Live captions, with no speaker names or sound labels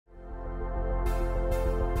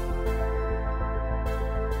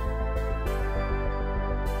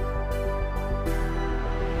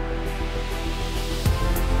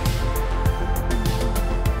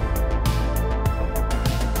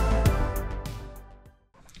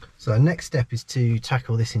So next step is to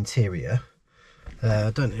tackle this interior.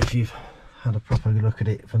 I don't know if you've had a proper look at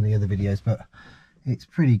it from the other videos, but it's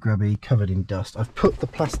pretty grubby, covered in dust. I've put the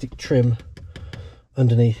plastic trim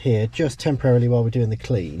underneath here just temporarily while we're doing the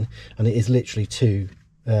clean, and it is literally two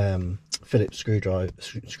Phillips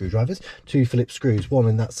screwdrivers, two Phillips screws, one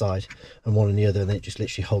on that side and one on the other, and then it just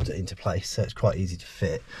literally holds it into place, so it's quite easy to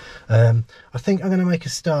fit. I think I'm going to make a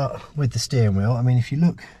start with the steering wheel. I mean, if you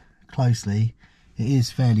look closely, it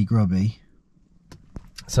is fairly grubby,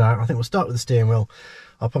 so I think we'll start with the steering wheel.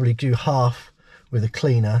 I'll probably do half with a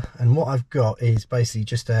cleaner, and what I've got is basically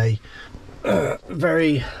just a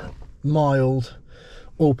very mild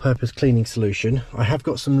all-purpose cleaning solution. I have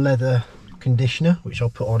got some leather conditioner which I'll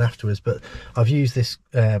put on afterwards, but I've used this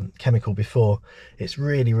chemical before. It's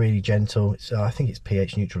really gentle. It's I think it's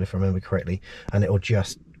pH neutral if I remember correctly, and it will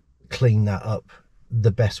just clean that up the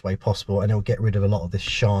best way possible, and it'll get rid of a lot of this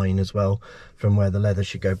shine as well from where the leather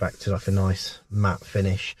should go back to like a nice matte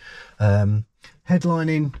finish.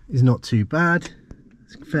 Headlining is not too bad,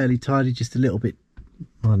 it's fairly tidy, just a little bit,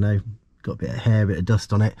 I don't know, got a bit of hair, a bit of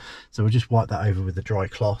dust on it, so we'll just wipe that over with the dry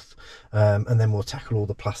cloth, and then we'll tackle all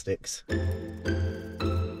the plastics.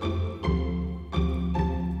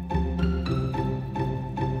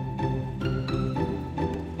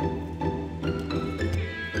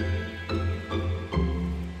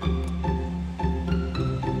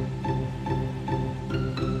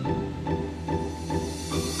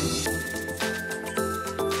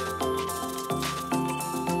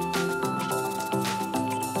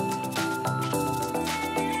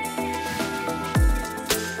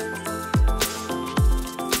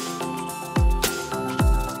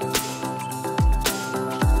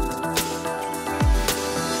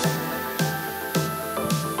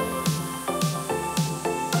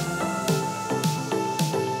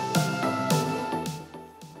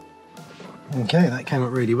 Okay, that came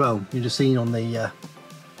up really well. You just seen on the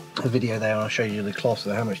video there, I'll show you the cloth,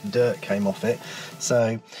 so how much dirt came off it.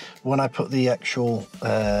 So when I put the actual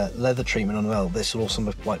leather treatment on, well, this will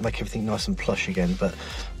also like make everything nice and plush again, but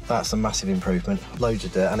that's a massive improvement. Loads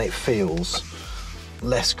of dirt, and it feels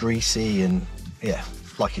less greasy and yeah,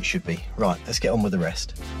 like it should be. Right, let's get on with the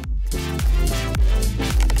rest.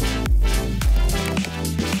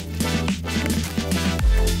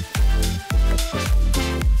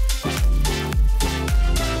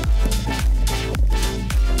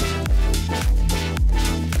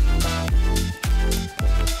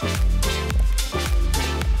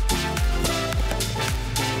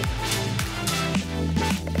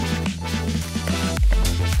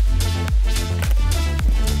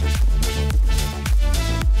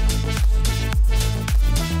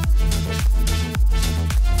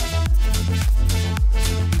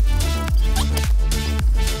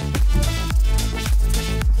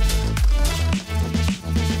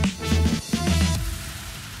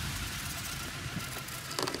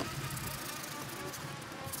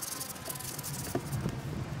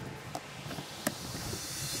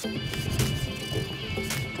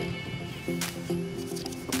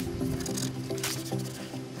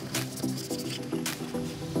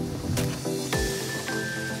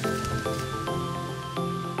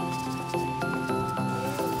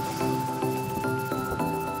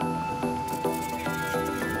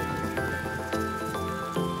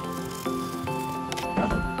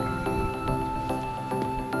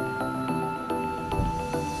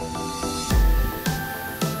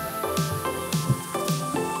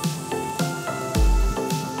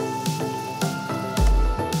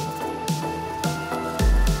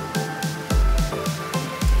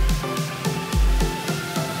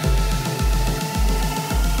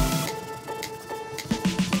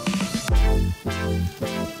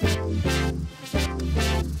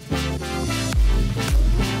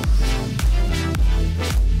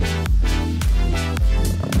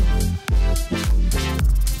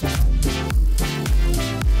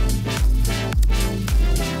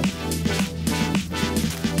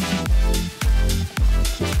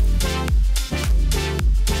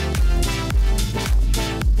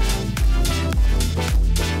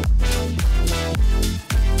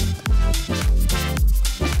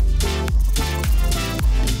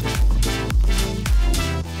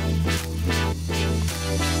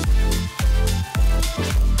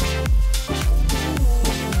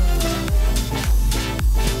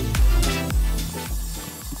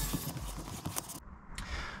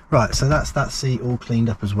 Right, so that's that seat all cleaned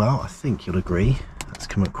up as well. I think you'll agree that's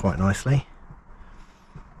come up quite nicely.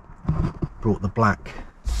 Brought the black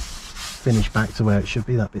finish back to where it should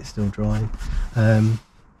be. That bit's still drying,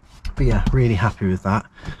 but yeah, really happy with that.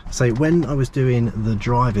 So when I was doing the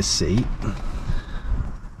driver's seat,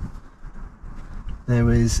 there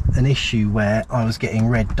was an issue where I was getting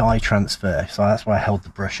red dye transfer, so that's why I held the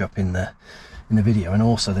brush up in the video. And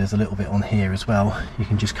also there's a little bit on here as well, you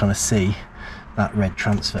can just kind of see that red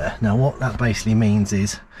transfer. Now what that basically means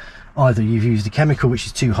is either you've used a chemical which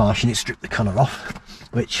is too harsh and it stripped the colour off,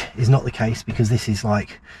 which is not the case, because this is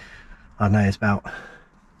like, I don't know, it's about,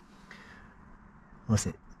 what's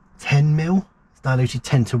it, 10 mil? It's diluted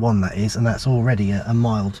 10 to 1, that is, and that's already a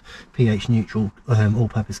mild pH neutral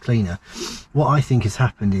all-purpose cleaner. What I think has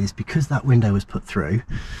happened is, because that window was put through,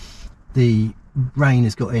 the rain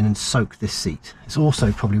has got in and soaked this seat. It's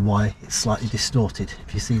also probably why it's slightly distorted.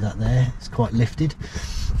 If you see that there, it's quite lifted.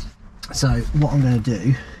 So what I'm going to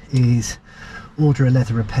do is order a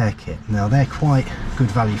leather repair kit. Now they're quite good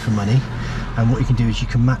value for money, and what you can do is you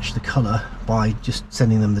can match the colour by just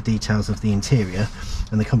sending them the details of the interior,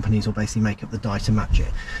 and the companies will basically make up the dye to match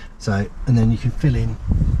it. So, and then you can fill in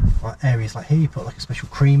like areas like here, you put like a special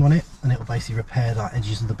cream on it and it will basically repair the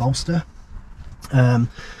edges of the bolster.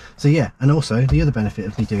 So yeah, and also the other benefit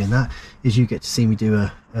of me doing that is you get to see me do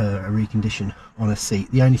a recondition on a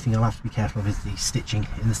seat. The only thing I'll have to be careful of is the stitching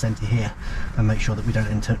in the centre here, and make sure that we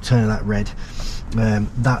don't turn that red.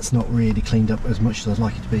 That's not really cleaned up as much as I'd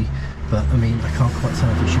like it to be, but I mean, I can't quite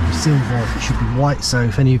tell if it should be silver or if it should be white, so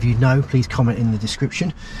if any of you know, please comment in the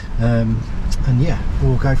description. And yeah,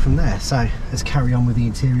 we'll go from there. So let's carry on with the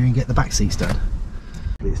interior and get the back seats done.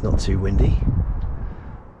 It's not too windy,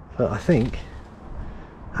 but I think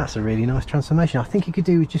that's a really nice transformation. I think you could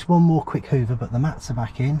do with just one more quick hoover, but the mats are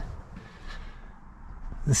back in.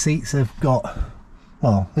 The seats have got,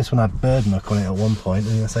 well, this one had bird muck on it at one point,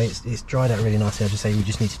 and I say it's dried out really nicely. I just say we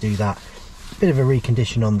just need to do that. Bit of a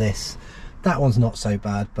recondition on this. That one's not so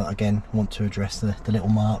bad, but again, want to address the little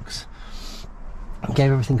marks.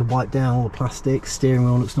 Gave everything a wipe down, all the plastic. Steering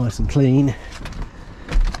wheel looks nice and clean.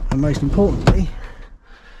 And most importantly,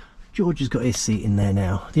 George has got his seat in there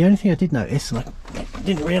now. The only thing I did notice, and I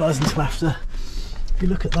didn't realise until after, if you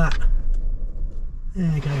look at that, there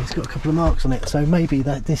you go, it's got a couple of marks on it. So maybe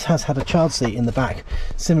that this has had a child seat in the back,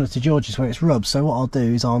 similar to George's where it's rubbed. So what I'll do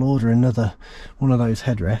is I'll order another one of those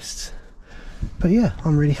headrests. But yeah,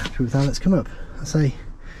 I'm really happy with how that's come up. I say,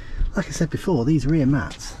 like I said before, these rear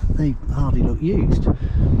mats, they hardly look used. So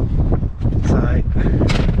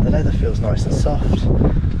the leather feels nice and soft.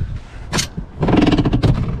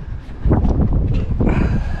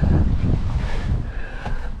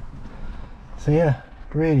 So yeah,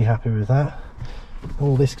 really happy with that.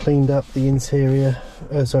 All this cleaned up, the interior,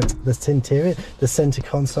 sorry, the interior, the centre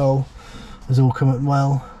console has all come up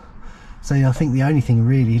well. So yeah, I think the only thing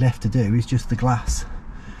really left to do is just the glass,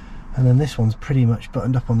 and then this one's pretty much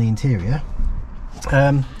buttoned up on the interior.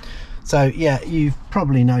 So yeah, you've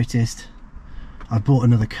probably noticed I bought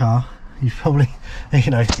another car. You've probably,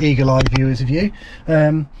 you know, eagle-eyed viewers of you,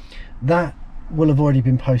 that will have already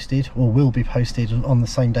been posted, or will be posted on the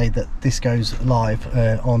same day that this goes live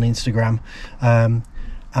on Instagram,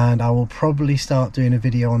 and I will probably start doing a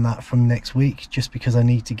video on that from next week, just because I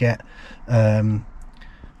need to get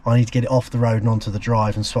it off the road and onto the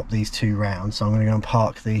drive and swap these two round. So I'm going to go and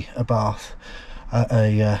park the Ararth at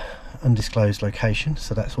a undisclosed location,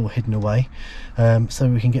 so that's all hidden away, so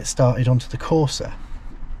we can get started onto the Corsa.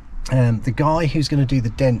 The guy who's going to do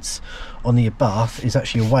the dents on the Ararth is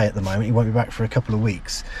actually away at the moment. He won't be back for a couple of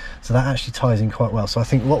weeks, so that actually ties in quite well. So I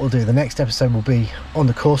think what we'll do, the next episode will be on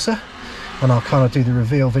the Corsa, and I'll kind of do the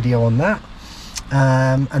reveal video on that,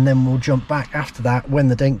 and then we'll jump back after that when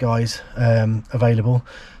the dent guy's available,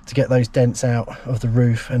 to get those dents out of the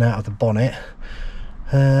roof and out of the bonnet,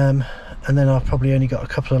 and then I've probably only got a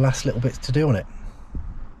couple of last little bits to do on it.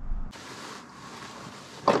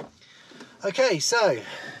 Okay, so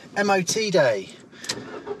MOT day.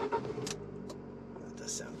 That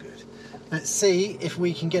does sound good. Let's see if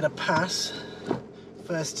we can get a pass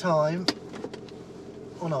first time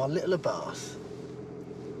on our little Ararth.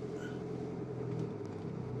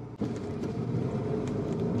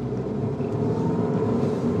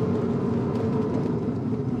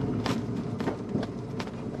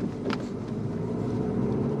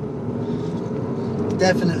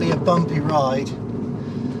 Definitely a bumpy ride.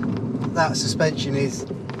 That suspension is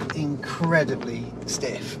incredibly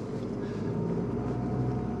stiff.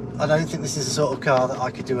 I don't think this is the sort of car that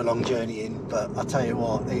I could do a long journey in, but I'll tell you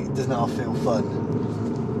what, it does not feel fun.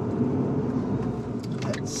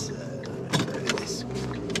 Let's show you this.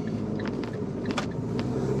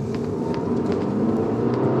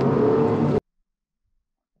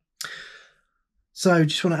 So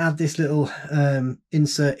just want to add this little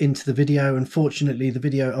insert into the video. Unfortunately, the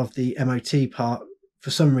video of the MOT part for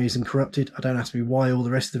some reason corrupted. I don't ask me why. All the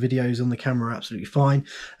rest of the videos on the camera are absolutely fine,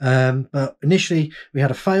 but initially we had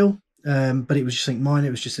a fail. but it was just something minor.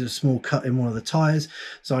 It was just a small cut in one of the tyres.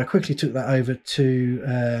 So I quickly took that over to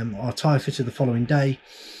our tyre fitter the following day.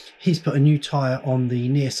 He's put a new tyre on the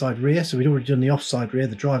near side rear, so we'd already done the offside rear,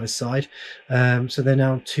 the driver's side. So they're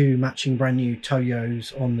now 2 matching brand new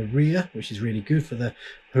Toyos on the rear, which is really good for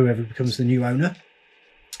whoever becomes the new owner.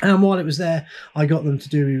 And while it was there, I got them to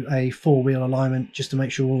do a 4-wheel alignment just to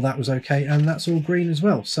make sure all that was okay, and that's all green as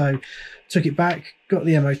well. So took it back, got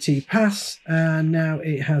the MOT pass, and now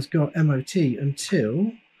it has got MOT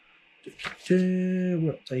until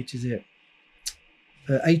what date is it?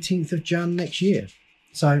 18th of Jan next year.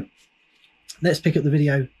 So let's pick up the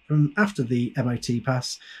video from after the MOT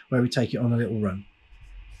pass, where we take it on a little run.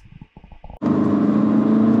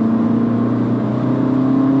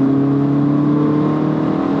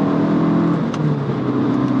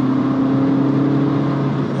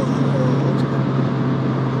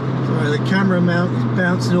 Sorry, the camera mount is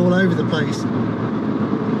bouncing all over the place.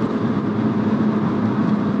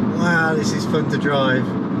 Wow, this is fun to drive.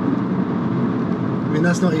 I mean,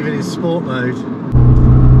 that's not even in sport mode.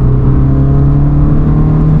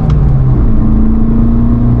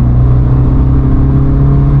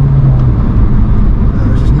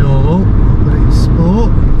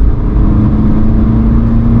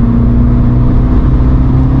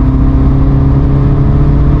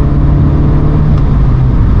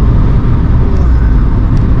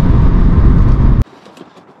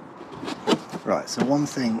 So one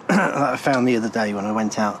thing that I found the other day when I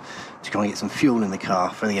went out to go and get some fuel in the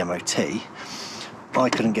car for the MOT, I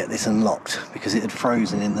couldn't get this unlocked because it had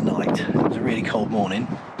frozen in the night. It was a really cold morning.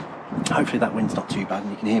 Hopefully that wind's not too bad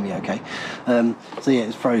and you can hear me okay. So yeah,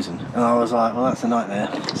 it's frozen and I was like, well, that's a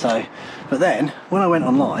nightmare. So, but then when I went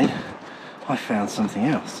online, I found something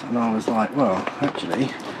else and I was like, well, actually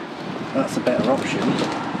that's a better option.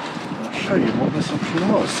 I'll show you what this option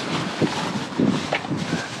was.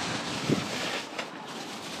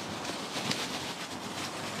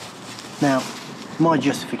 Now, my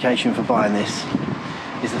justification for buying this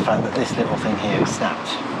is the fact that this little thing here is snapped,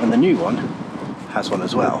 and the new one has one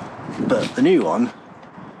as well, but the new one,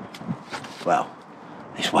 well,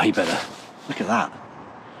 it's way better. Look at that.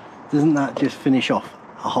 Doesn't that just finish off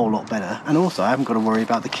a whole lot better? And also I haven't got to worry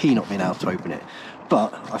about the key not being able to open it,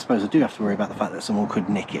 but I suppose I do have to worry about the fact that someone could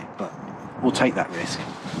nick it, but we'll take that risk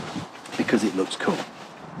because it looks cool.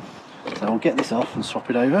 So I'll get this off and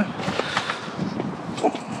swap it over.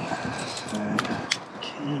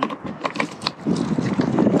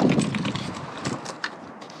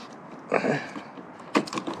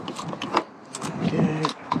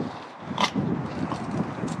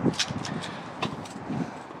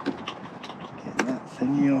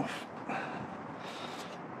 Off.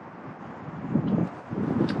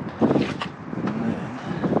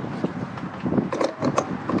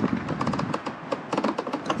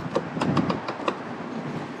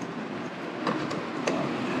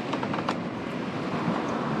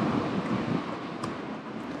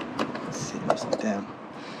 Sit upside down.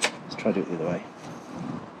 Let's try to do it the other way.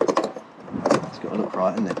 It's got to look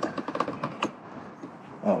right, isn't it?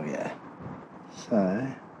 Oh yeah. So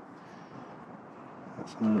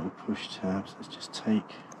that's on a little push tab, so let's just take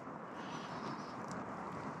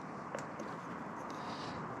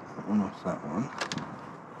that one off that one.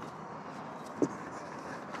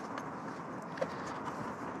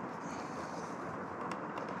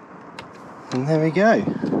 And there we go.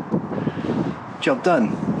 Job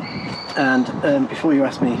done. And before you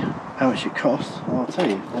ask me how much it costs, I'll tell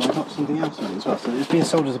you, I got something else with it as well. So it's being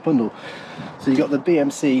sold as a bundle. So you got the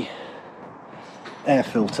BMC air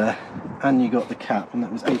filter and you got the cap, and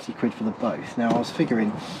that was 80 quid for the both. Now I was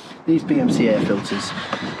figuring these BMC air filters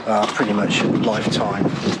are pretty much lifetime,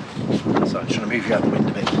 so I'm trying to move you out the wind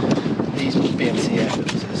a bit. These BMC air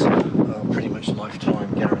filters are pretty much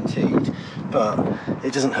lifetime guaranteed, but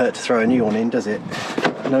it doesn't hurt to throw a new one in, does it?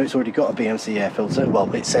 I know it's already got a BMC air filter,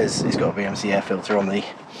 well it says it's got a BMC air filter on the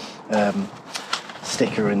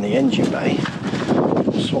sticker in the engine bay.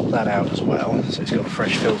 Swap that out as well, so it's got a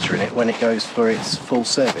fresh filter in it when it goes for its full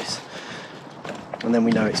service, and then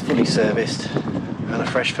we know it's fully serviced and a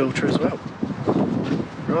fresh filter as well.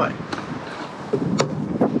 Right,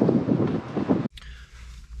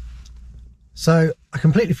 so I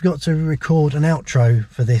completely forgot to record an outro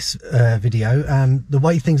for this video, and the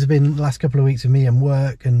way things have been the last couple of weeks with me and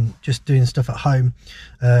work and just doing stuff at home,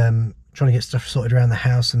 trying to get stuff sorted around the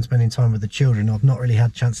house and spending time with the children, I've not really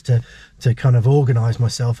had a chance to kind of organise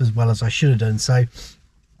myself as well as I should have done. So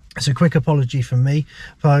It's a quick apology from me.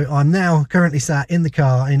 So I'm now currently sat in the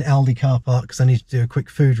car in Aldi car park because I need to do a quick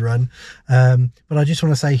food run. But I just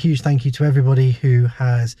want to say a huge thank you to everybody who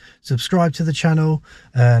has subscribed to the channel,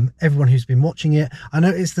 everyone who's been watching it. I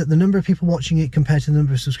noticed that the number of people watching it compared to the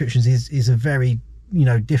number of subscriptions is a very, you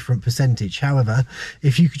know, different percentage. However,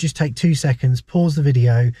 if you could just take 2 seconds, pause the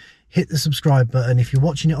video, hit the subscribe button. If you're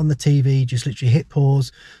watching it on the TV, just literally hit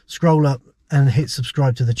pause, scroll up and hit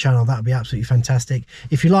subscribe to the channel. That would be absolutely fantastic.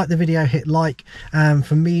 If you like the video, hit like.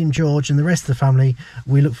 From me and George and the rest of the family,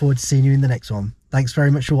 we look forward to seeing you in the next one. Thanks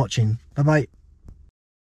very much for watching. Bye bye.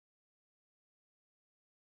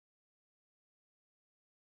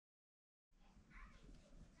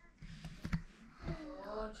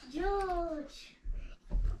 George,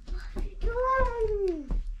 what are you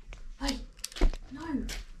doing? Hey, no,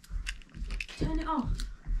 turn it off.